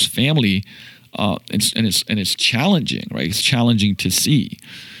own close family, and it's challenging, right? It's challenging to see.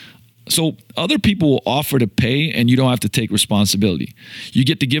 So other people will offer to pay and you don't have to take responsibility. You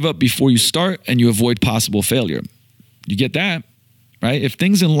get to give up before you start and you avoid possible failure. You get that, right? If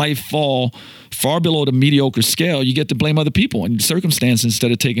things in life fall far below the mediocre scale, you get to blame other people and circumstances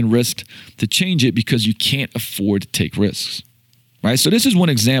instead of taking risks to change it because you can't afford to take risks, right? So this is one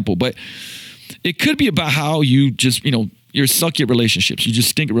example, but it could be about how you just, you know, you suck at relationships. You just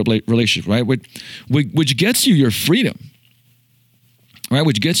stink at relationships, right? Which gets you your freedom. Right,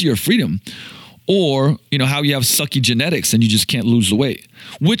 which gets you your freedom, or, you know, how you have sucky genetics and you just can't lose the weight,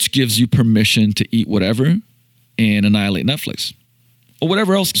 which gives you permission to eat whatever and annihilate Netflix or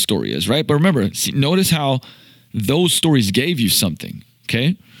whatever else the story is, right? But remember, notice how those stories gave you something,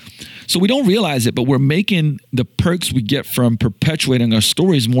 okay? So we don't realize it, but we're making the perks we get from perpetuating our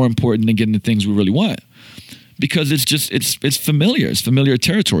stories more important than getting the things we really want, because it's familiar. It's familiar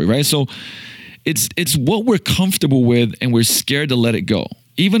territory, right? So it's what we're comfortable with and we're scared to let it go.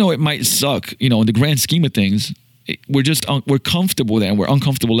 Even though it might suck, you know, in the grand scheme of things, we're comfortable with it and we're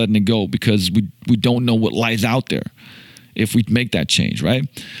uncomfortable letting it go because we don't know what lies out there if we make that change, right?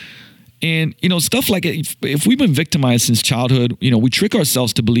 And, you know, stuff like it, if we've been victimized since childhood, you know, we trick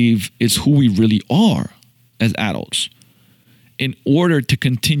ourselves to believe it's who we really are as adults in order to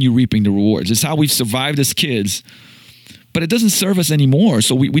continue reaping the rewards. It's how we've survived as kids, but it doesn't serve us anymore.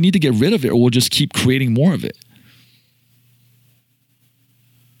 So we need to get rid of it or we'll just keep creating more of it.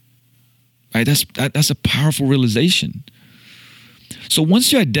 Right? That's a powerful realization. So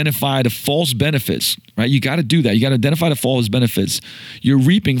once you identify the false benefits, right? You got to do that. You got to identify the false benefits you're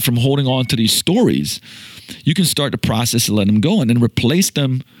reaping from holding on to these stories. You can start the process of letting them go and then replace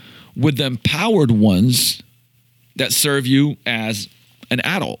them with the empowered ones that serve you as an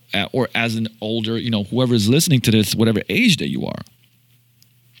adult or as an older, you know, whoever is listening to this, whatever age that you are.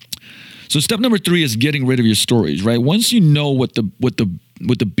 So step number 3 is getting rid of your stories, right? Once you know what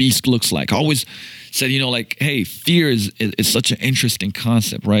the beast looks like. I always said, you know, like, hey, fear is such an interesting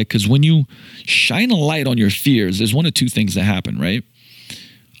concept, right? Because when you shine a light on your fears, there's one of two things that happen, right?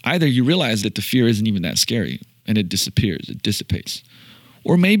 Either you realize that the fear isn't even that scary and it disappears, it dissipates.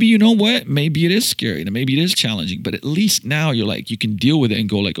 Or maybe, you know what? Maybe it is scary and maybe it is challenging, but at least now you're like, you can deal with it and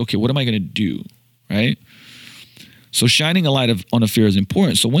go like, okay, what am I going to do, right? So shining a light on a fear is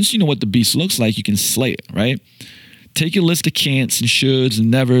important. So once you know what the beast looks like, you can slay it, right? Take your list of can'ts and shoulds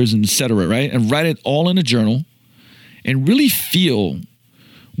and nevers and et cetera, right? And write it all in a journal and really feel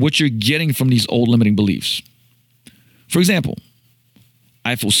what you're getting from these old limiting beliefs. For example,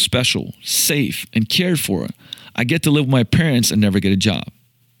 I feel special, safe, and cared for. I get to live with my parents and never get a job.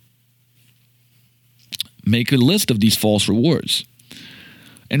 Make a list of these false rewards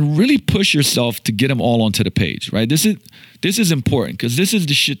and really push yourself to get them all onto the page, right? This is important because this is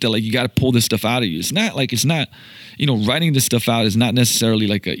the shit that like you got to pull this stuff out of you. It's not, you know, writing this stuff out is not necessarily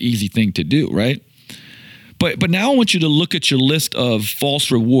like an easy thing to do, right? But now I want you to look at your list of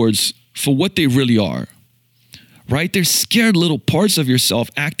false rewards for what they really are, right? They're scared little parts of yourself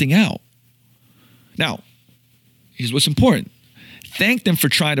acting out. Now, here's what's important. Thank them for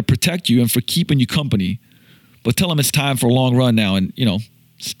trying to protect you and for keeping you company, but tell them it's time for a long run now, and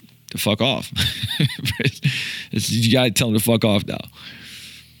to fuck off. You got to tell them to fuck off now.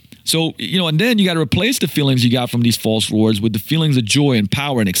 So, and then you got to replace the feelings you got from these false rewards with the feelings of joy and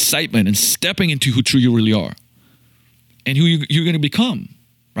power and excitement and stepping into who true you really are and who you're going to become,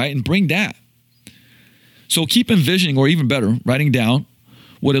 right? And bring that. So keep envisioning, or even better, writing down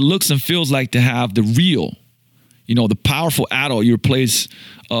what it looks and feels like to have the real, the powerful adult you replace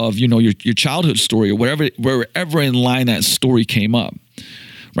of, your childhood story or wherever in line that story came up,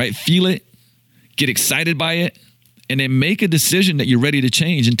 right? Feel it, get excited by it, and then make a decision that you're ready to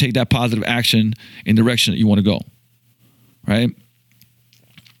change and take that positive action in the direction that you want to go, right?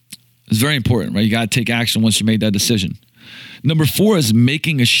 It's very important, right? You got to take action once you made that decision. Number 4 is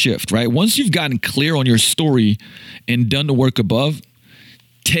making a shift, right? Once you've gotten clear on your story and done the work above,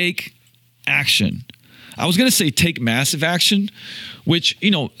 take action. I was going to say take massive action, which,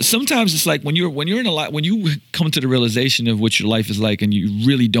 sometimes it's like when you come to the realization of what your life is like and you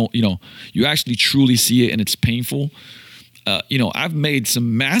really don't, you actually truly see it and it's painful. I've made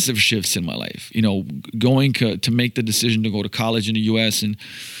some massive shifts in my life, going to make the decision to go to college in the US and,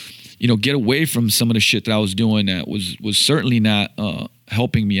 get away from some of the shit that I was doing that was certainly not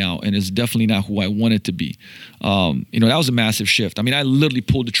helping me out, and it's definitely not who I wanted to be. That was a massive shift. I mean, I literally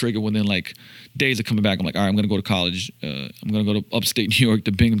pulled the trigger within like days of coming back. I'm like, all right, I'm going to go to college. I'm going to go to upstate New York,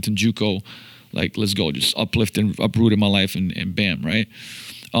 to Binghamton JUCO. Like, let's go. Just uprooted my life and bam, right?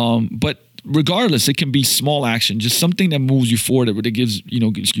 But regardless, it can be small action, just something that moves you forward, that gives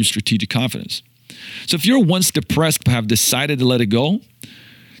you strategic confidence. So if you're once depressed but have decided to let it go,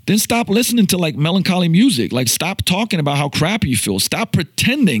 then stop listening to like melancholy music. Like, stop talking about how crappy you feel. Stop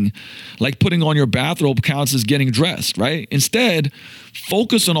pretending like putting on your bathrobe counts as getting dressed, right? Instead,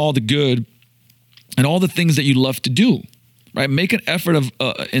 focus on all the good and all the things that you love to do, right? Make an effort of,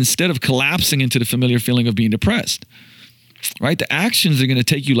 instead of collapsing into the familiar feeling of being depressed, right? The actions are going to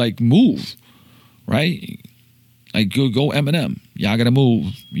take you like move, right? Like go Eminem. Y'all gotta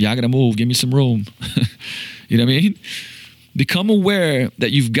move. Y'all gotta move. Give me some room. You know what I mean? Become aware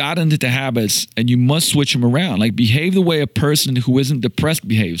that you've gotten into habits and you must switch them around. Like, behave the way a person who isn't depressed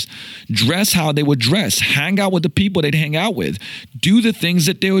behaves. Dress how they would dress. Hang out with the people they'd hang out with. Do the things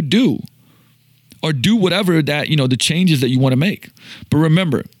that they would do. Or do whatever that, the changes that you want to make. But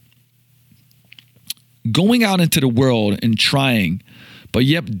remember, going out into the world and trying, but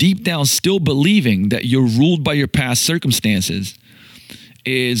yet deep down still believing that you're ruled by your past circumstances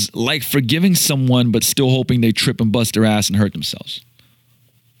is like forgiving someone but still hoping they trip and bust their ass and hurt themselves.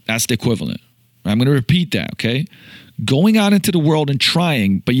 That's the equivalent. I'm going to repeat that, okay? Going out into the world and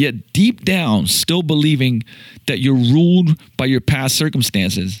trying, but yet deep down still believing that you're ruled by your past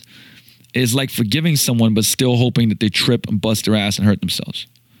circumstances is like forgiving someone but still hoping that they trip and bust their ass and hurt themselves.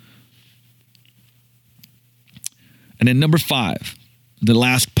 And then number 5, the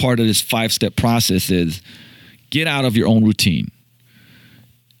last part of this 5-step process is get out of your own routine.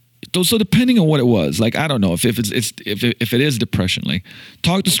 So depending on what it was, like, I don't know if it is depression, like,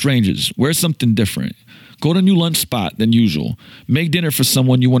 talk to strangers, wear something different, go to a new lunch spot than usual, make dinner for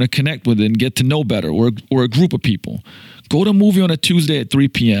someone you want to connect with and get to know better, or a group of people. Go to a movie on a Tuesday at 3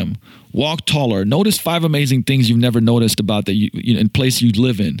 p.m. Walk taller. Notice 5 amazing things you've never noticed about that in place you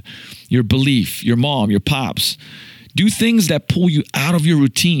live in, your belief, your mom, your pops. Do things that pull you out of your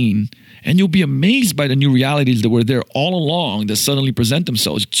routine, and you'll be amazed by the new realities that were there all along that suddenly present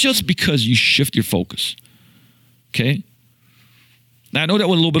themselves just because you shift your focus. Okay? Now, I know that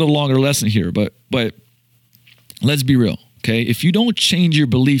was a little bit of a longer lesson here, but let's be real. Okay? If you don't change your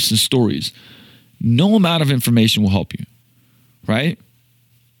beliefs and stories, no amount of information will help you. Right?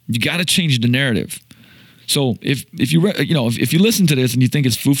 You got to change the narrative. So if you listen to this and you think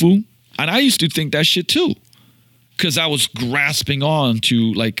it's foo-foo, and I used to think that shit too, because I was grasping on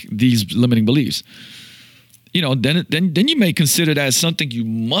to like these limiting beliefs, then you may consider that as something you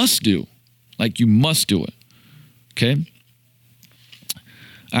must do. Like, you must do it. Okay.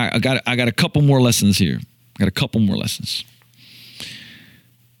 All right. I got a couple more lessons here.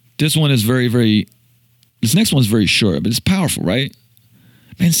 This one is this next one's very short, but it's powerful, right?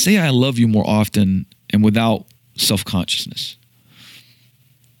 Man, say I love you more often and without self-consciousness.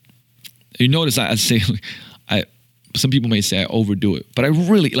 You notice I say, some people may say I overdo it, but I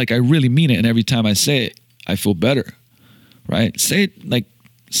really mean it. And every time I say it, I feel better, right? Say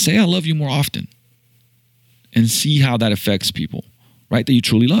I love you more often and see how that affects people, right? That you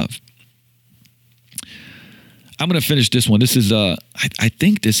truly love. I'm going to finish this one. This is, I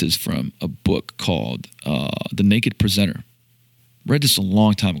think this is from a book called The Naked Presenter. Read this a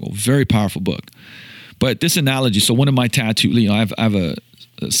long time ago. Very powerful book. But this analogy, so one of my tattoos, I have a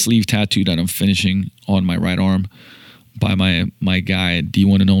sleeve tattoo that I'm finishing on my right arm by my guy,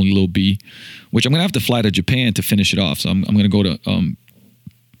 D1 and only Lil B, which I'm going to have to fly to Japan to finish it off. So I'm going to go to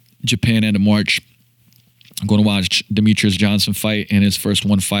Japan end of March. I'm going to watch Demetrius Johnson fight in his first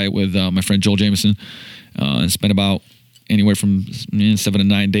one fight with my friend Joel Jameson, and spend about anywhere from 7 to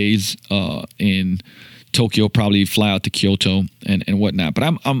 9 days in Tokyo. Probably fly out to Kyoto and whatnot. But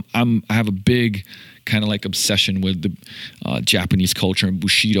I have a big kind of like obsession with the Japanese culture and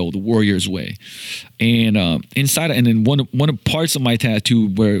Bushido, the warrior's way. And and then one of parts of my tattoo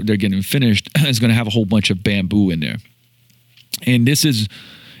where they're getting finished is going to have a whole bunch of bamboo in there. And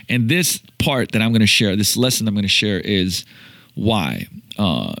this part that I'm going to share, this lesson I'm going to share is why.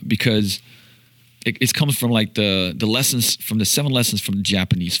 Because it comes from like the lessons from the 7 lessons from the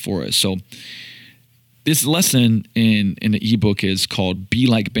Japanese forest. So this lesson in the ebook is called Be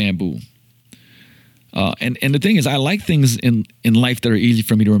Like Bamboo. And the thing is, I like things in life that are easy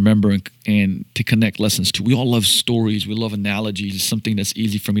for me to remember and to connect lessons to. We all love stories. We love analogies. It's something that's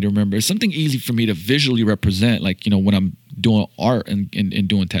easy for me to remember. It's something easy for me to visually represent, like, when I'm doing art and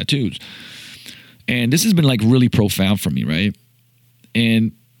doing tattoos. And this has been like really profound for me, right?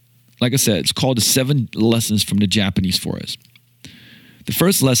 And like I said, it's called the 7 lessons from the Japanese forest. The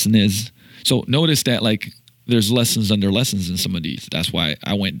first lesson is, so notice that like there's lessons under lessons in some of these. That's why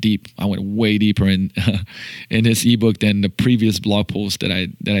I went deep. I went way deeper in this ebook than the previous blog post that I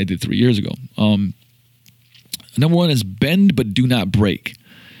did 3 years ago. Number 1 is bend but do not break.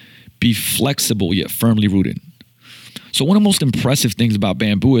 Be flexible yet firmly rooted. So one of the most impressive things about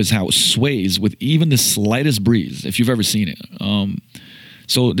bamboo is how it sways with even the slightest breeze, if you've ever seen it.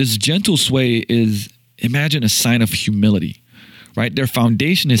 So this gentle sway is, imagine, a sign of humility, right? Their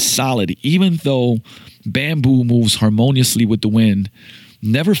foundation is solid, even though bamboo moves harmoniously with the wind,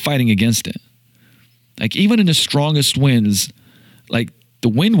 never fighting against it. Like even in the strongest winds, like the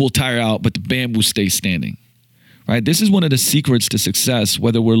wind will tire out, but the bamboo stays standing, right? This is one of the secrets to success,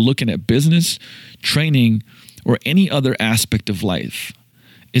 whether we're looking at business, training, or any other aspect of life,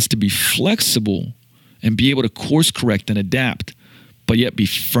 is to be flexible and be able to course correct and adapt, but yet be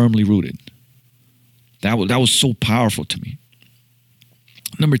firmly rooted. That was so powerful to me.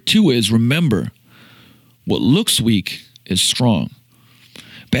 Number 2 is remember, what looks weak is strong.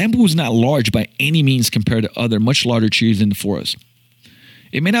 Bamboo is not large by any means compared to other much larger trees in the forest.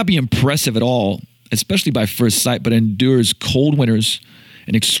 It may not be impressive at all, especially by first sight, but endures cold winters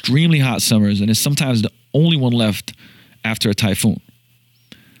and extremely hot summers, and is sometimes the only one left after a typhoon.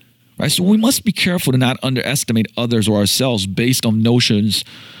 Right? So we must be careful to not underestimate others or ourselves based on notions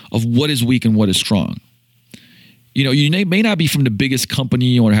of what is weak and what is strong. You may not be from the biggest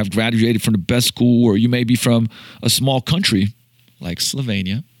company or have graduated from the best school, or you may be from a small country like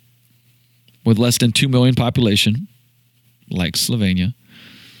Slovenia with less than 2 million population, like Slovenia.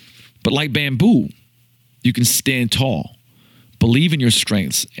 But like bamboo, you can stand tall, believe in your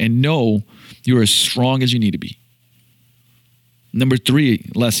strengths, and know you're as strong as you need to be. Number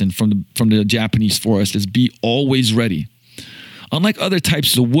 3 lesson from the Japanese forest is be always ready. Unlike other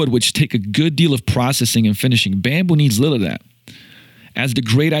types of wood, which take a good deal of processing and finishing, bamboo needs little of that. As the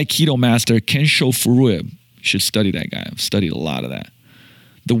great Aikido master Kensho Furue, you should study that guy. I've studied a lot of that.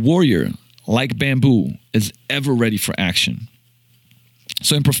 The warrior, like bamboo, is ever ready for action.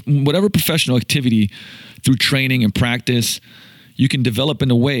 So in whatever professional activity, through training and practice, you can develop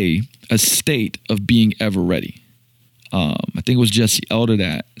in a way a state of being ever ready. I think it was Jesse Elder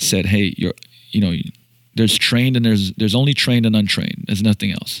that said, "Hey, there's trained and there's only trained and untrained. There's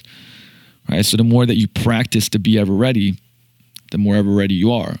nothing else." Right? So the more that you practice to be ever ready, the more ever ready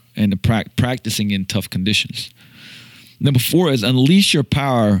you are, and practicing in tough conditions. Number 4 is unleash your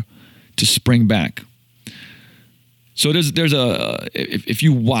power to spring back. So there's a if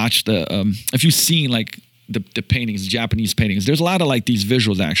you watch if you've seen like the paintings, Japanese paintings, there's a lot of like these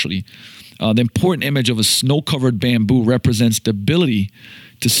visuals actually. The important image of a snow-covered bamboo represents the ability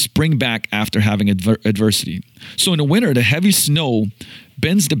to spring back after having adversity. So in the winter, the heavy snow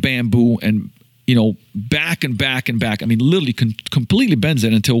bends the bamboo and, back and back and back. I mean, literally completely bends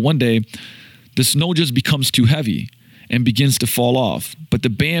it until one day the snow just becomes too heavy and begins to fall off. But the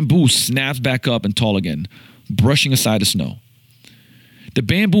bamboo snaps back up and tall again, brushing aside the snow. The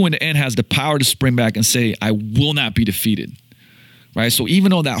bamboo in the end has the power to spring back and say, "I will not be defeated." Right? So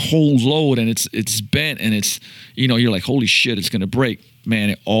even though that whole load and it's bent and it's, you're like, holy shit, it's going to break. Man,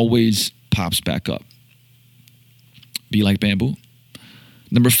 it always pops back up. Be like bamboo.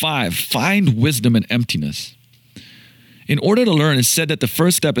 Number 5, find wisdom in emptiness. In order to learn, it's said that the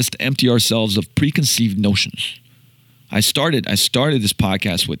first step is to empty ourselves of preconceived notions. I started this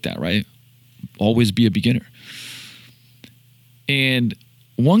podcast with that, right? Always be a beginner. And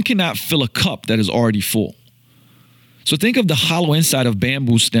one cannot fill a cup that is already full. So think of the hollow inside of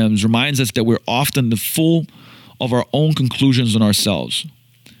bamboo stems reminds us that we're often the full of our own conclusions on ourselves.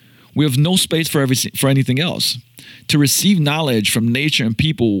 We have no space for anything else. To receive knowledge from nature and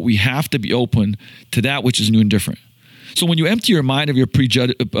people, we have to be open to that which is new and different. So when you empty your mind of your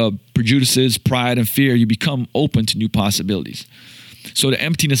prejudices, pride, and fear, you become open to new possibilities. So the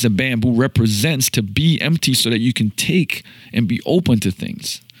emptiness of bamboo represents to be empty so that you can take and be open to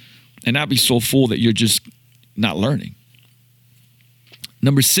things and not be so full that you're just not learning.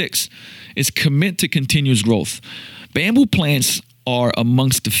 Number 6 is commit to continuous growth. Bamboo plants are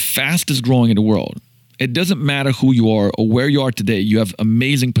amongst the fastest growing in the world. It doesn't matter who you are or where you are today, you have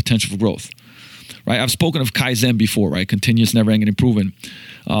amazing potential for growth. Right? I've spoken of Kaizen before, right? Continuous, never-ending improvement.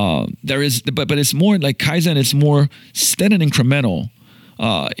 But it's more like Kaizen. It's more steady and incremental.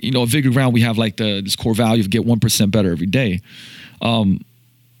 At Invigorate, we have like this core value of get 1% better every day.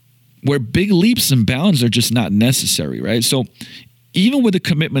 Where big leaps and bounds are just not necessary, right? So even with a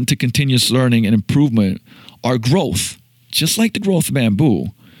commitment to continuous learning and improvement, our growth, just like the growth of bamboo,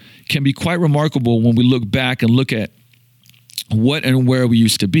 can be quite remarkable when we look back and look at what and where we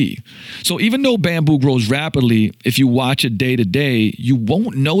used to be. So even though bamboo grows rapidly, if you watch it day to day, you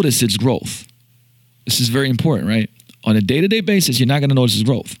won't notice its growth. This is very important, right? On a day-to-day basis, you're not going to notice its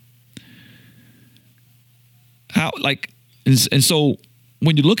growth. So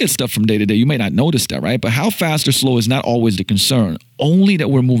when you look at stuff from day to day, you may not notice that, right? But how fast or slow is not always the concern, only that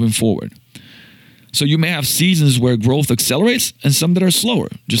we're moving forward. So you may have seasons where growth accelerates and some that are slower,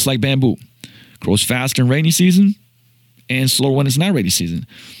 just like bamboo. Grows faster in rainy season and slower when it's not rainy season.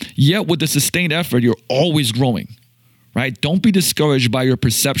 Yet with the sustained effort, you're always growing, right? Don't be discouraged by your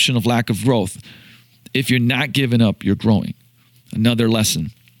perception of lack of growth. If you're not giving up, you're growing. Another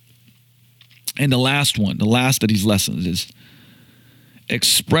lesson. And the last of these lessons is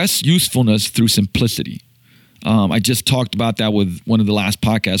express usefulness through simplicity. I just talked about that with one of the last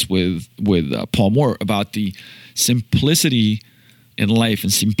podcasts with Paul Moore about the simplicity in life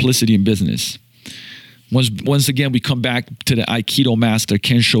and simplicity in business. Once again, we come back to the Aikido master,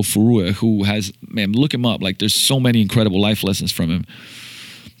 Kensho Furue, who has, look him up. Like, there's so many incredible life lessons from him.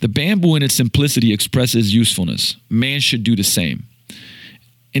 The bamboo in its simplicity expresses usefulness. Man should do the same.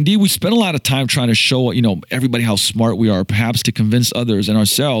 Indeed, we spend a lot of time trying to show, everybody how smart we are, perhaps to convince others and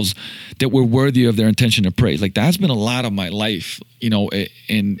ourselves that we're worthy of their attention and praise. Like, that's been a lot of my life,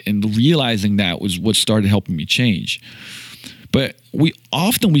 and realizing that was what started helping me change. But we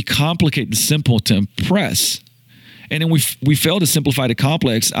complicate the simple to impress, and then we fail to simplify the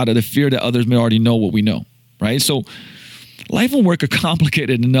complex out of the fear that others may already know what we know, right? So life and work are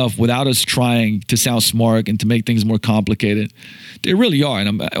complicated enough without us trying to sound smart and to make things more complicated. They really are.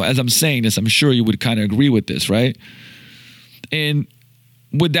 And as I'm saying this, I'm sure you would kind of agree with this, right? And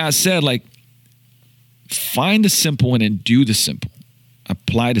with that said, like, find the simple and then do the simple.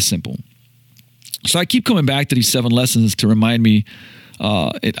 Apply the simple. So I keep coming back to these 7 lessons to remind me.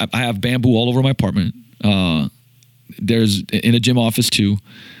 I have bamboo all over my apartment. There's in a gym office too.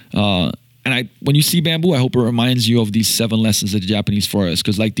 And when you see bamboo, I hope it reminds you of these 7 lessons of the Japanese forest,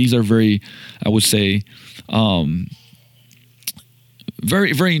 because like these are very, I would say,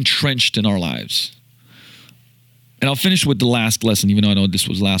 very, very entrenched in our lives. And I'll finish with the last lesson, even though I know this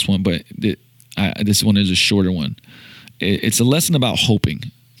was the last one, but this one is a shorter one. It's a lesson about hoping,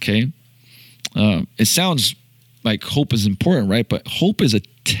 okay? It sounds like hope is important, right? But hope is a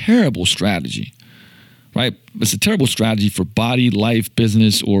terrible strategy. Right? It's a terrible strategy for body, life,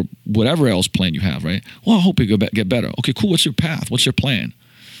 business, or whatever else plan you have, right? Well, I hope it get better. Okay, cool. What's your path? What's your plan?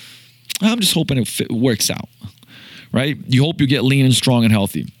 I'm just hoping it works out, right? You hope you get lean and strong and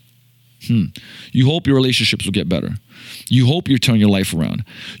healthy. You hope your relationships will get better. You hope you turn your life around.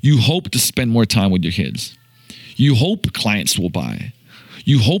 You hope to spend more time with your kids. You hope clients will buy.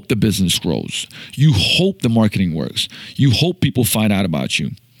 You hope the business grows. You hope the marketing works. You hope people find out about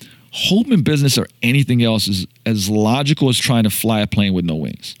you. Hope in business or anything else is as logical as trying to fly a plane with no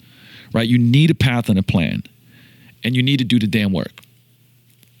wings, right? You need a path and a plan, and you need to do the damn work,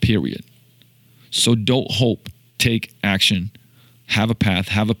 period. So don't hope, take action, have a path,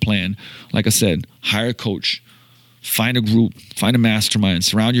 have a plan. Like I said, hire a coach, find a group, find a mastermind,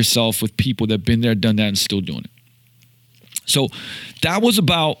 surround yourself with people that have been there, done that, and still doing it. So that was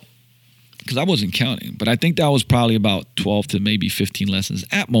about, because I wasn't counting, but I think that was probably about 12 to maybe 15 lessons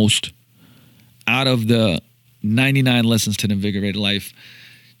at most out of the 99 lessons to an invigorated life.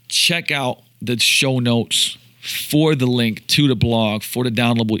 Check out the show notes for the link to the blog, for the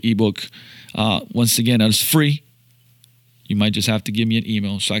downloadable ebook. Once again, that is free. You might just have to give me an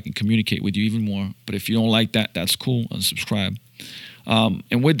email so I can communicate with you even more. But if you don't like that, that's cool. Unsubscribe.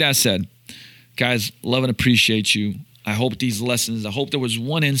 And with that said, guys, love and appreciate you. I hope these lessons, I hope there was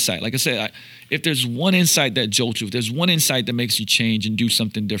one insight. Like I said, if there's one insight that jolts you, if there's one insight that makes you change and do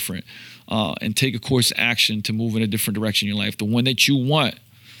something different, and take a course of action to move in a different direction in your life, the one that you want,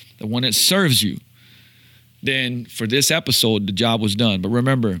 the one that serves you, then for this episode, the job was done. But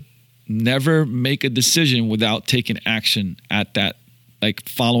remember, never make a decision without taking action at that, like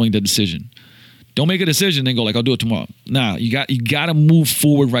following the decision. Don't make a decision and go like, I'll do it tomorrow. Nah, you got to move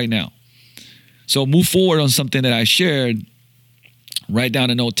forward right now. So move forward on something that I shared. Write down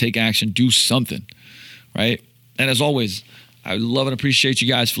a note, take action, do something, right? And as always, I love and appreciate you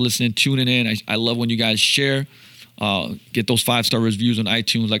guys for listening, tuning in. I love when you guys share. Get those 5-star reviews on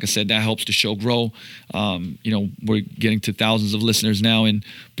iTunes. Like I said, that helps the show grow. We're getting to thousands of listeners now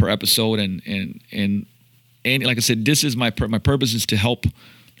per episode, and like I said, this is my purpose is to help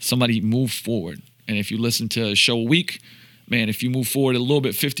somebody move forward. And if you listen to a show a week, man, if you move forward a little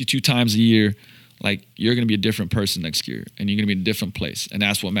bit 52 times a year, like you're going to be a different person next year, and you're going to be in a different place. And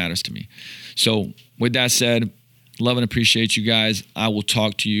that's what matters to me. So with that said, love and appreciate you guys. I will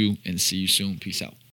talk to you and see you soon. Peace out.